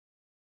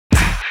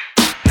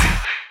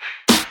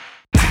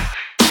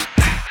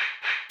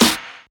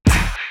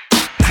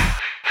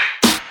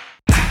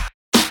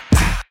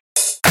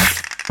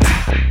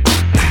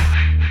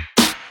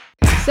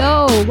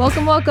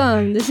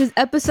Welcome. This is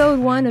episode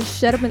 1 of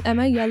Shut Up and Am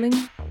I Yelling?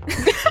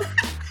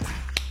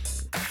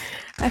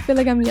 I feel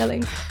like I'm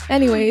yelling.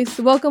 Anyways,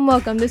 welcome.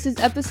 This is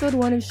episode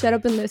 1 of Shut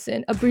Up and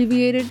Listen,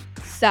 abbreviated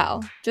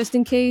SAL. Just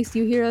in case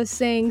you hear us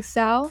saying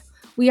SAL,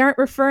 we aren't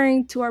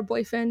referring to our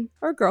boyfriend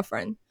or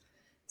girlfriend.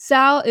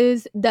 SAL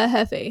is the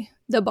jefe,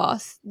 the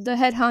boss, the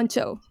head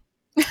honcho.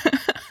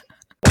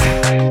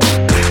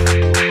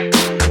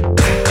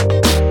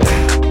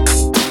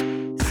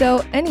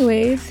 So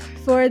anyways,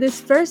 for this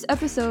first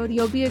episode,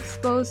 you'll be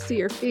exposed to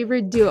your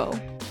favorite duo,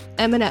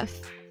 M&F,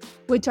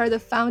 which are the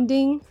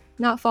founding,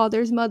 not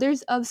fathers,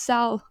 mothers of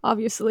SAL,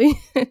 obviously.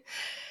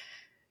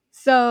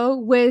 So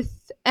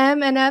with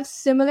M and F's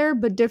similar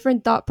but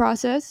different thought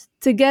process,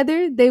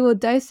 together they will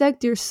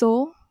dissect your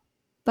soul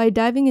by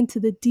diving into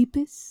the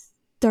deepest,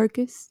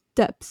 darkest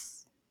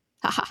depths.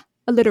 Haha,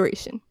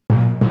 alliteration.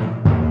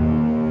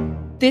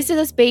 This is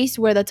a space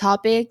where the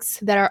topics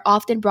that are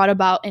often brought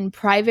about in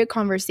private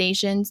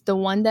conversations, the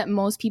one that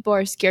most people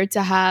are scared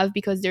to have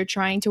because they're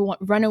trying to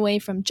run away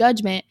from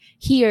judgment,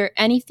 here,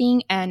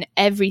 anything and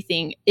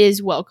everything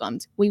is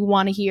welcomed. We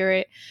want to hear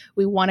it,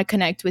 we want to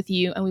connect with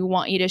you, and we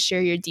want you to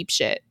share your deep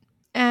shit.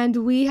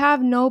 And we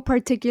have no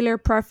particular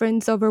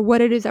preference over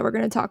what it is that we're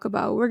going to talk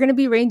about. We're going to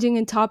be ranging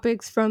in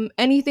topics from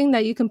anything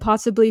that you can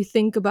possibly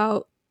think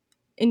about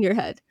in your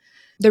head.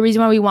 The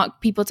reason why we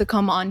want people to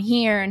come on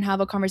here and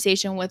have a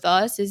conversation with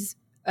us is,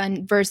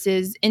 and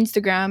versus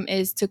Instagram,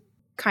 is to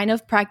kind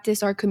of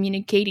practice our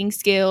communicating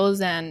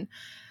skills and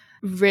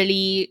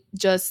really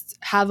just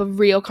have a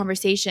real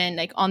conversation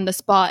like on the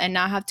spot and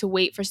not have to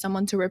wait for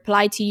someone to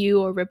reply to you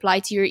or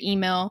reply to your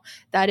email.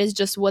 That is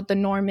just what the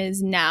norm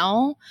is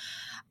now,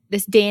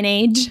 this day and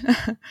age.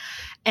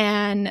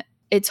 And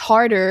it's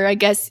harder. I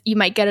guess you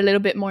might get a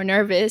little bit more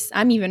nervous.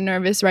 I'm even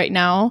nervous right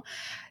now.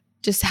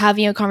 Just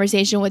having a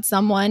conversation with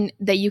someone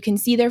that you can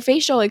see their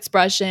facial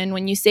expression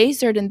when you say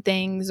certain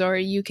things, or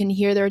you can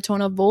hear their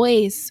tone of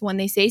voice when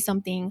they say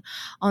something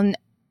on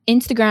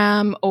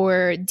Instagram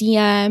or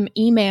DM,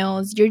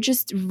 emails. You're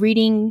just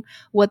reading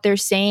what they're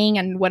saying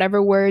and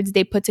whatever words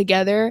they put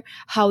together,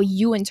 how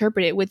you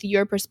interpret it with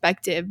your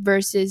perspective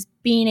versus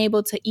being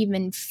able to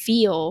even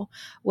feel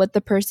what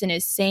the person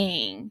is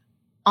saying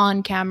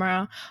on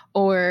camera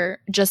or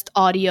just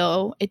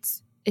audio.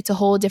 It's a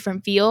whole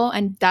different feel,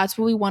 and that's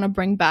what we want to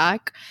bring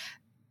back.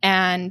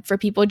 And for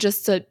people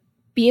just to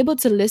be able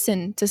to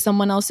listen to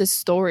someone else's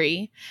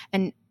story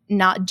and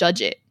not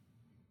judge it.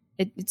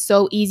 It's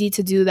so easy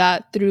to do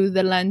that through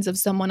the lens of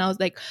someone else,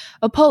 like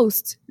a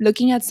post.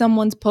 Looking at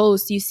someone's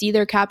post, you see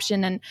their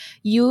caption and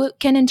you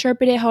can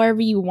interpret it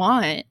however you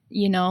want,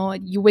 you know,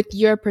 with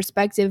your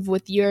perspective,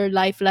 with your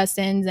life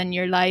lessons and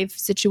your life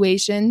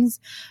situations,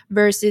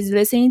 versus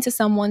listening to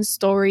someone's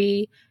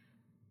story,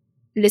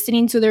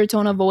 listening to their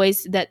tone of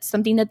voice, that's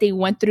something that they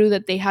went through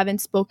that they haven't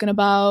spoken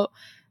about.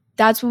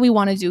 That's what we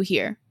want to do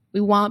here.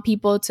 We want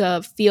people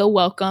to feel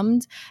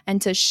welcomed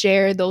and to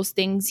share those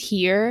things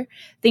here,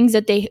 things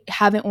that they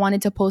haven't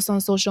wanted to post on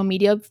social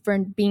media for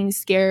being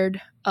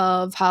scared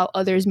of how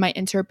others might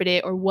interpret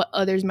it or what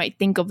others might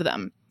think of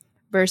them,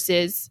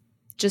 versus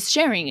just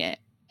sharing it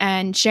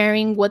and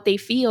sharing what they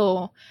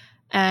feel.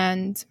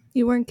 And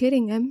you weren't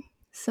kidding, Em.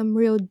 Some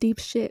real deep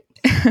shit.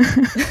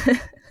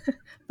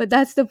 But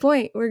that's the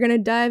point. We're going to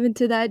dive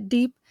into that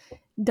deep,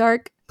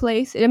 dark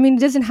place. I mean, it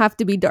doesn't have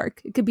to be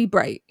dark. It could be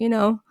bright, you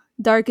know?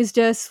 Dark is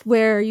just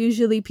where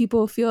usually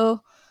people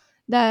feel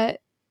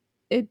that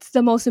it's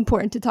the most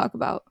important to talk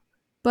about.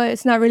 But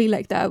it's not really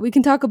like that. We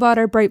can talk about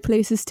our bright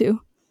places too.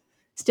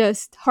 It's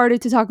just harder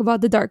to talk about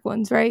the dark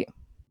ones, right?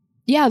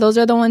 Yeah, those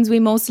are the ones we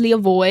mostly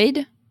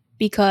avoid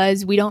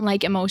because we don't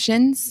like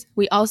emotions.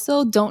 We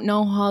also don't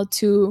know how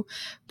to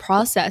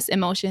process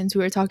emotions.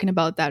 We were talking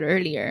about that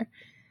earlier.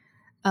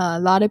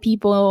 A lot of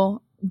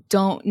people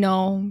don't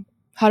know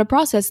how to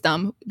process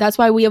them. That's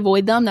why we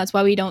avoid them. That's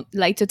why we don't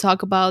like to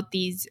talk about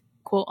these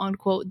quote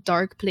unquote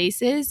dark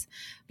places,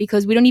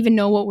 because we don't even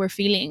know what we're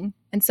feeling.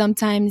 And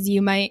sometimes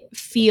you might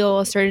feel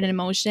a certain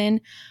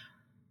emotion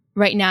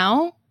right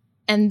now,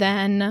 and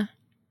then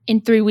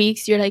in 3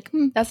 weeks, you're like,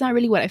 that's not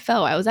really what I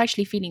felt. I was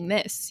actually feeling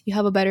this. You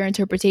have a better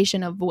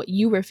interpretation of what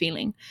you were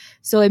feeling.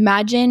 So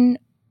imagine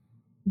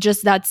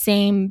just that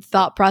same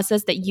thought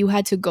process that you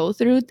had to go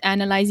through,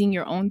 analyzing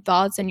your own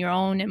thoughts and your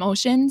own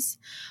emotions.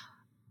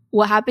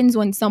 What happens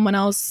when someone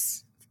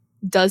else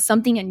does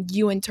something and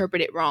you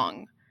interpret it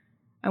wrong?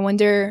 I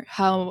wonder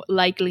how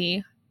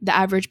likely the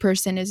average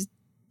person is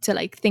to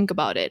like think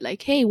about it.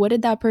 Like, hey, what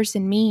did that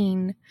person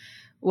mean?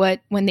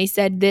 When they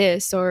said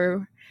this,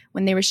 or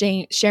when they were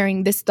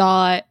sharing this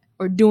thought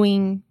or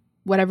doing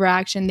whatever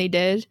action they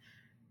did?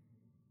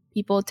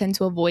 People tend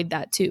to avoid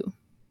that too.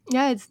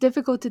 Yeah, it's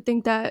difficult to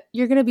think that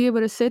you're going to be able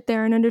to sit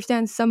there and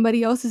understand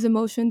somebody else's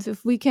emotions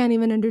if we can't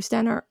even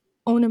understand our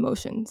own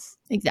emotions.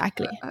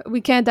 Exactly. We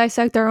can't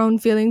dissect our own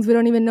feelings. We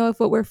don't even know if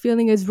what we're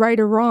feeling is right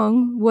or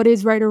wrong. What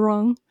is right or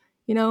wrong,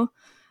 you know?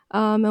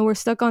 And we're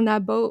stuck on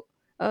that boat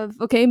of,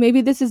 okay,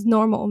 maybe this is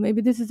normal.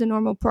 Maybe this is a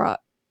normal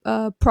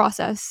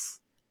process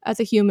as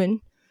a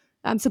human.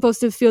 I'm supposed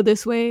to feel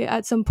this way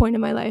at some point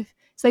in my life.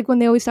 It's like when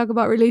they always talk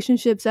about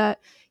relationships that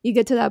you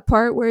get to that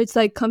part where it's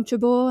like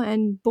comfortable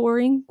and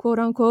boring, quote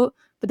unquote,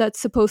 but that's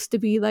supposed to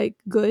be like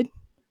good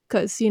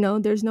because,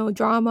 there's no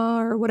drama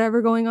or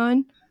whatever going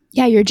on.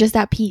 Yeah, you're just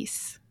at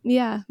peace.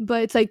 Yeah,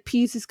 but it's like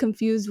peace is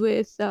confused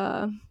with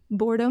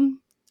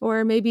boredom,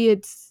 or maybe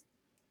it's,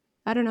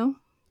 I don't know.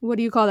 What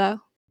do you call that?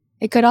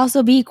 It could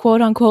also be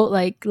quote unquote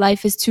like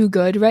life is too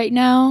good right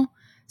now.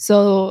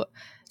 So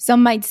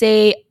some might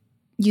say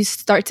you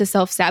start to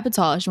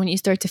self-sabotage when you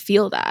start to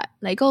feel that.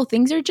 Like, oh,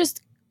 things are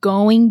just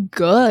going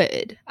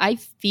good. I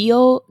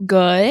feel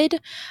good.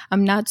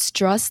 I'm not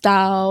stressed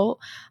out.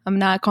 I'm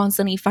not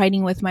constantly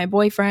fighting with my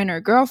boyfriend or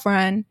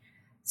girlfriend.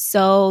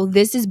 So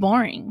this is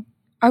boring.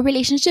 Our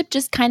relationship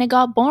just kind of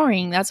got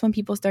boring. That's when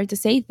people start to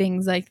say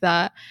things like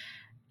that.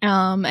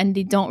 And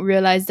they don't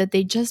realize that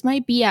they just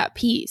might be at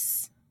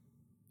peace.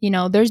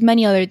 There's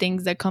many other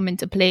things that come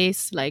into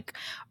place, like,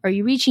 are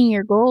you reaching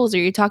your goals? Are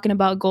you talking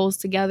about goals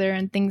together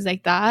and things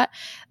like that?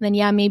 Then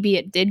yeah, maybe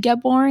it did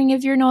get boring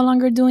if you're no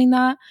longer doing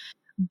that.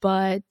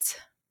 But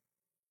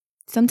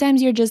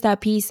sometimes you're just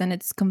at peace and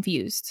it's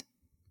confused.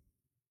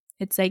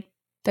 It's like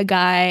the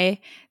guy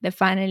that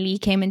finally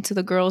came into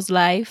the girl's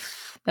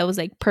life that was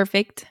like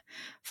perfect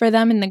for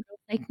them, and the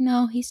girl's like,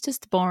 no, he's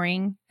just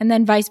boring. And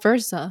then vice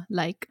versa.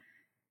 Like,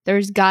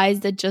 there's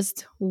guys that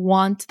just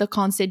want the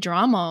constant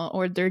drama,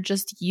 or they're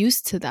just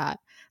used to that.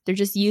 They're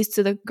just used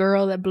to the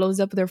girl that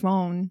blows up their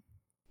phone.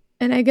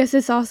 And I guess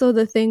it's also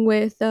the thing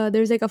with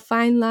there's like a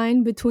fine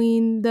line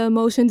between the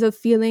emotions of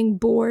feeling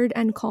bored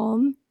and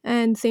calm.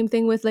 And same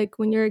thing with like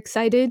when you're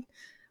excited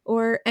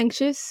or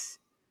anxious.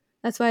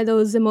 That's why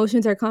those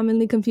emotions are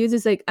commonly confused.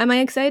 It's like, am I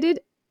excited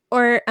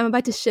or I'm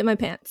about to shit my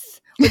pants?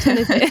 Which one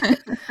is it?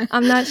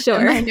 I'm not sure.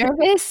 Am I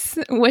nervous?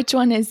 Which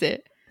one is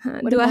it?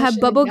 Do I have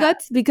bubble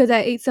guts because I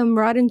ate some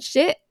rotten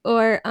shit,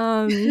 or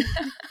am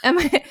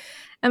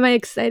I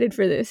excited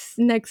for this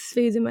next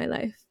phase in my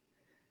life?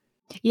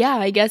 Yeah,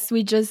 I guess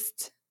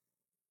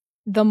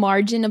the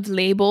margin of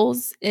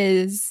labels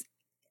is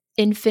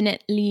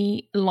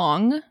infinitely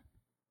long,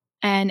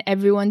 and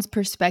everyone's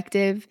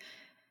perspective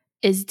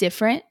is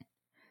different.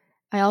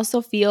 I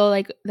also feel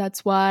like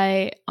that's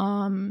why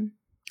on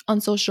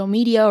social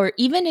media or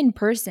even in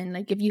person,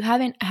 like if you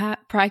haven't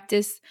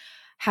practiced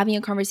having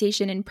a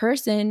conversation in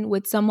person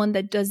with someone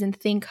that doesn't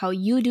think how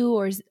you do,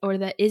 or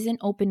that isn't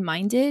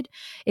open-minded,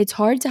 it's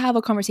hard to have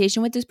a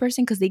conversation with this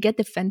person because they get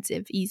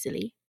defensive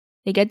easily.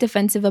 They get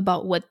defensive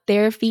about what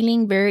they're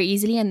feeling very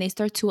easily, and they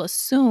start to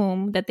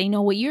assume that they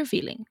know what you're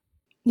feeling.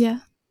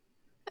 Yeah.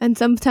 And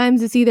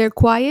sometimes it's either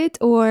quiet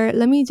or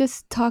let me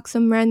just talk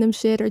some random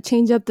shit or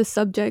change up the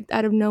subject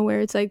out of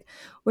nowhere. It's like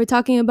we're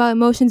talking about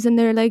emotions and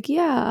they're like,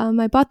 yeah,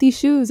 I bought these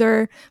shoes,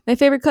 or my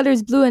favorite color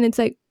is blue. And it's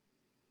like,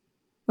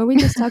 are we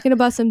just talking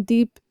about some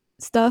deep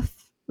stuff?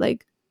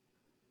 Like,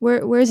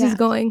 where's this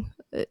going?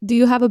 Do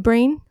you have a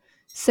brain,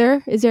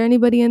 sir? Is there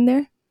anybody in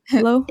there?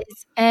 Hello?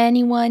 Is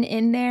anyone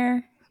in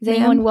there? Is Ma'am?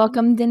 anyone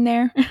welcomed in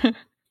there?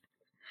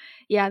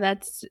 Yeah,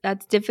 that's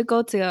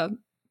difficult to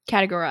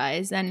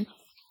categorize, and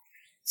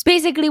it's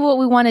basically what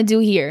we want to do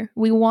here.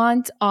 We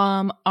want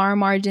our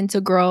margin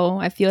to grow.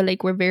 I feel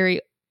like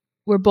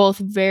we're both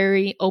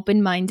very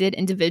open-minded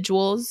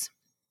individuals,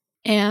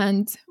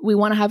 and we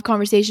want to have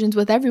conversations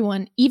with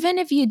everyone, even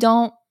if you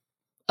don't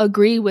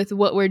agree with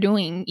what we're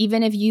doing,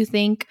 even if you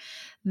think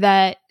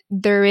that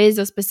there is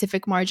a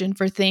specific margin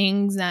for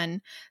things and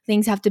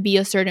things have to be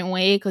a certain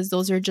way because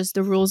those are just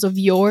the rules of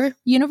your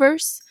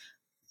universe.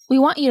 We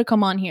want you to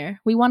come on here.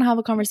 We want to have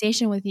a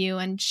conversation with you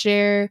and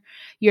share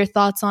your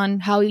thoughts on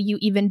how you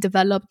even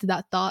developed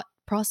that thought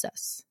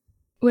process.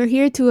 We're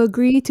here to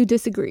agree to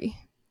disagree.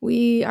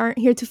 We aren't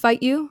here to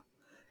fight you.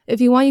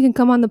 If you want, you can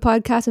come on the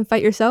podcast and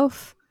fight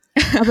yourself.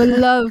 I would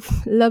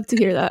love to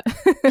hear that.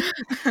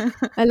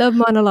 I love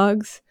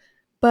monologues.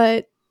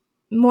 But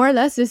more or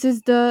less, this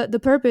is the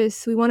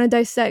purpose. We want to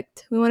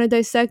dissect. We want to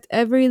dissect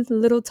every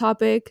little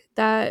topic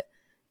that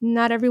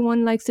not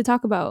everyone likes to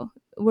talk about.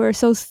 We're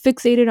so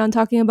fixated on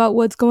talking about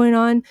what's going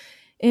on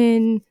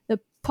in the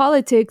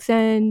politics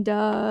and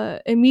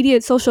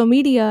immediate social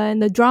media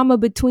and the drama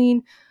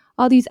between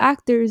all these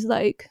actors.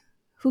 Like,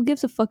 who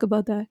gives a fuck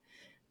about that?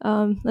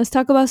 Let's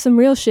talk about some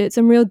real shit,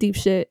 some real deep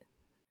shit.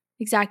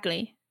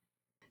 Exactly.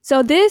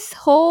 So this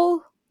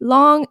whole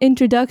long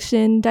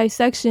introduction,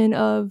 dissection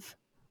of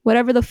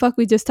whatever the fuck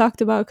we just talked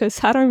about,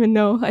 because I don't even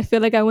know. I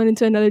feel like I went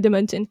into another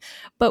dimension.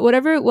 But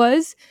whatever it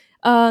was,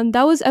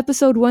 that was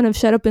episode 1 of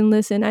Shut Up and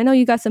Listen. I know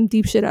you got some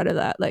deep shit out of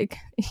that. Like,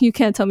 you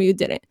can't tell me you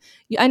didn't.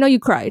 I know you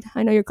cried.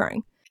 I know you're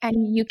crying.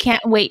 And you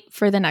can't wait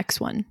for the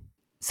next one.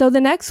 So the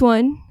next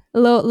one, a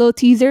little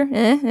teaser,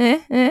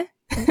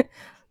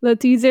 little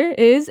teaser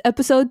is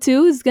episode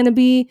 2 is going to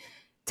be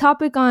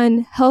topic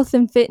on health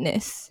and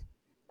fitness.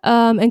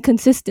 And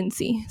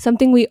consistency,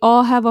 something we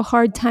all have a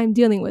hard time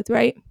dealing with,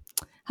 right?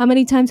 How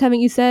many times haven't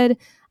you said,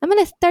 I'm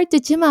going to start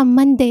the gym on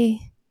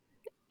Monday?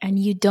 And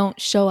you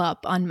don't show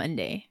up on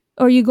Monday.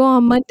 Or you go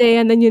on Monday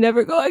and then you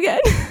never go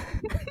again.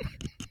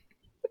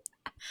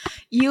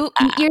 You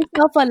eat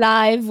yourself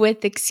alive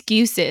with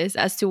excuses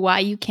as to why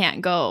you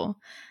can't go.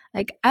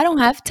 Like, I don't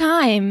have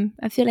time.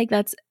 I feel like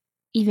that's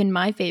even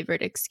my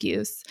favorite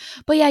excuse.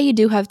 But yeah, you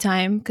do have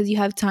time because you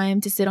have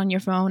time to sit on your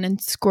phone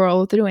and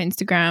scroll through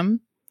Instagram.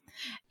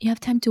 You have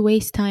time to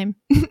waste time.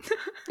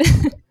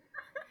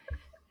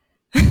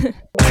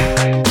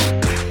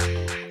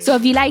 So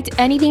if you liked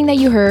anything that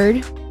you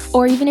heard,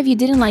 or even if you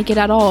didn't like it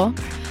at all,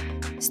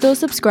 still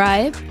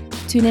subscribe.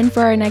 Tune in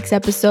for our next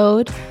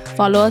episode.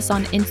 Follow us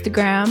on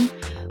Instagram.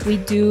 We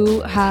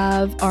do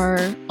have our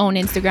own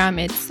Instagram.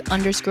 It's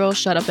 _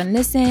 shut up and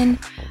listen.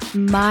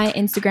 My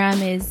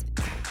Instagram is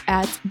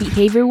at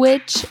Behavior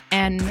Witch,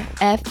 and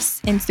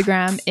F's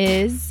Instagram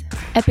is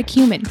Epic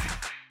Human.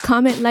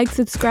 Comment, like,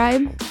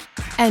 subscribe.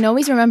 And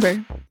always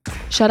remember,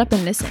 shut up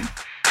and listen.